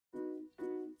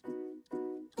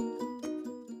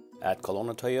At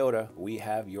Kelowna Toyota, we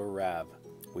have your RAV.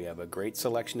 We have a great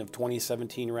selection of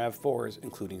 2017 RAV4s,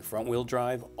 including front-wheel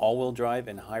drive, all-wheel drive,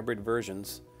 and hybrid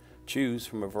versions. Choose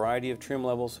from a variety of trim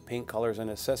levels, paint colors,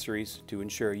 and accessories to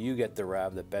ensure you get the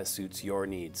RAV that best suits your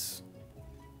needs.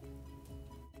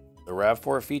 The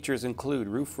RAV4 features include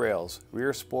roof rails,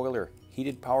 rear spoiler,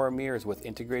 heated power mirrors with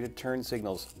integrated turn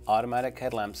signals, automatic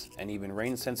headlamps, and even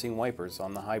rain-sensing wipers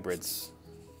on the hybrids.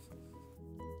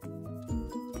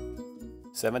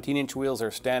 17-inch wheels are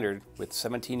standard, with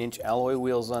 17-inch alloy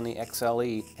wheels on the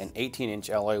XLE and 18-inch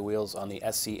alloy wheels on the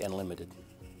SC and Limited.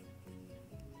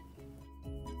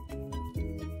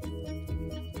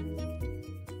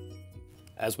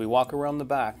 As we walk around the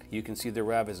back, you can see the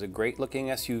RAV is a great-looking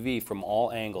SUV from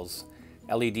all angles.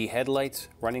 LED headlights,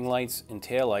 running lights, and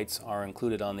taillights are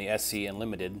included on the SC and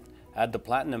Limited. Add the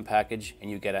Platinum package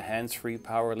and you get a hands-free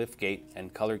power liftgate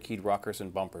and color-keyed rockers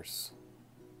and bumpers.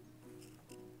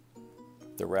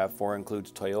 The RAV4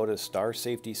 includes Toyota's Star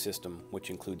Safety System, which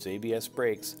includes ABS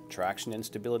brakes, traction and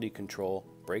stability control,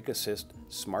 brake assist,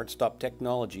 smart stop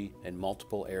technology, and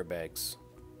multiple airbags.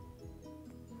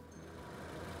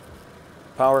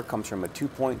 Power comes from a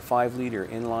 2.5-liter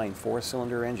inline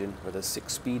 4-cylinder engine with a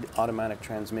 6-speed automatic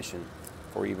transmission.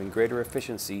 For even greater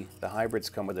efficiency, the hybrids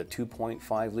come with a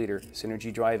 2.5-liter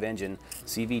Synergy Drive engine,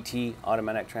 CVT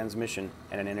automatic transmission,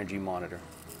 and an energy monitor.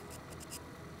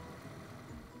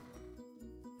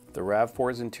 The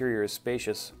RAV4's interior is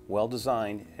spacious,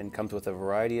 well-designed, and comes with a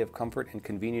variety of comfort and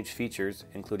convenience features,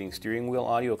 including steering wheel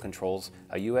audio controls,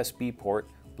 a USB port,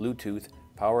 Bluetooth,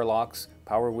 power locks,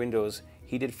 power windows,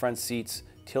 heated front seats,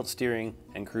 tilt steering,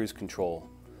 and cruise control.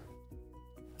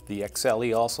 The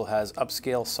XLE also has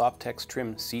upscale Softex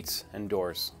trim seats and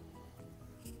doors.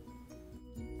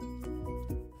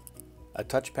 A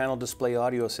touch panel display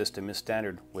audio system is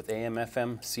standard with AM,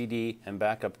 FM, CD, and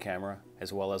backup camera,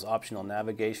 as well as optional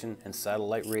navigation and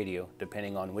satellite radio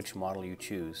depending on which model you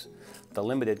choose. The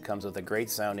Limited comes with a great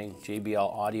sounding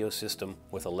JBL audio system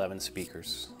with 11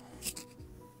 speakers.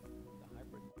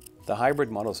 The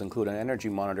hybrid models include an energy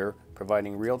monitor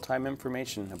providing real-time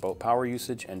information about power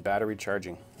usage and battery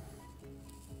charging.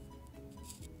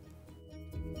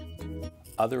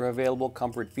 Other available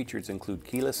comfort features include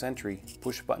keyless entry,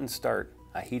 push-button start,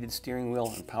 a heated steering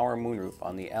wheel, and power moonroof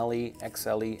on the LE,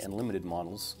 XLE, and Limited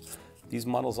models. These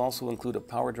models also include a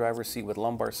power driver's seat with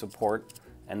lumbar support,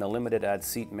 and the Limited adds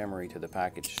seat memory to the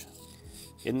package.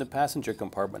 In the passenger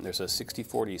compartment, there's a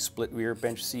 60/40 split rear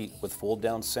bench seat with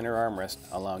fold-down center armrest,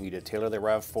 allowing you to tailor the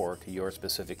RAV4 to your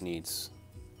specific needs.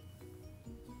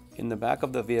 In the back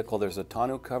of the vehicle, there's a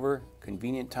tonneau cover,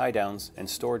 convenient tie-downs, and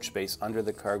storage space under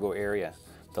the cargo area.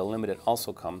 The Limited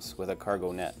also comes with a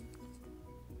cargo net.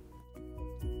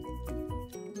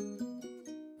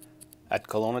 At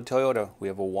Kelowna Toyota, we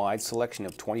have a wide selection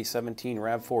of 2017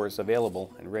 RAV4s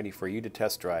available and ready for you to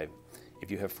test drive.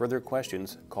 If you have further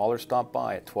questions, call or stop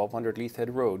by at 1200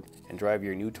 Leathead Road and drive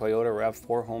your new Toyota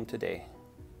RAV4 home today.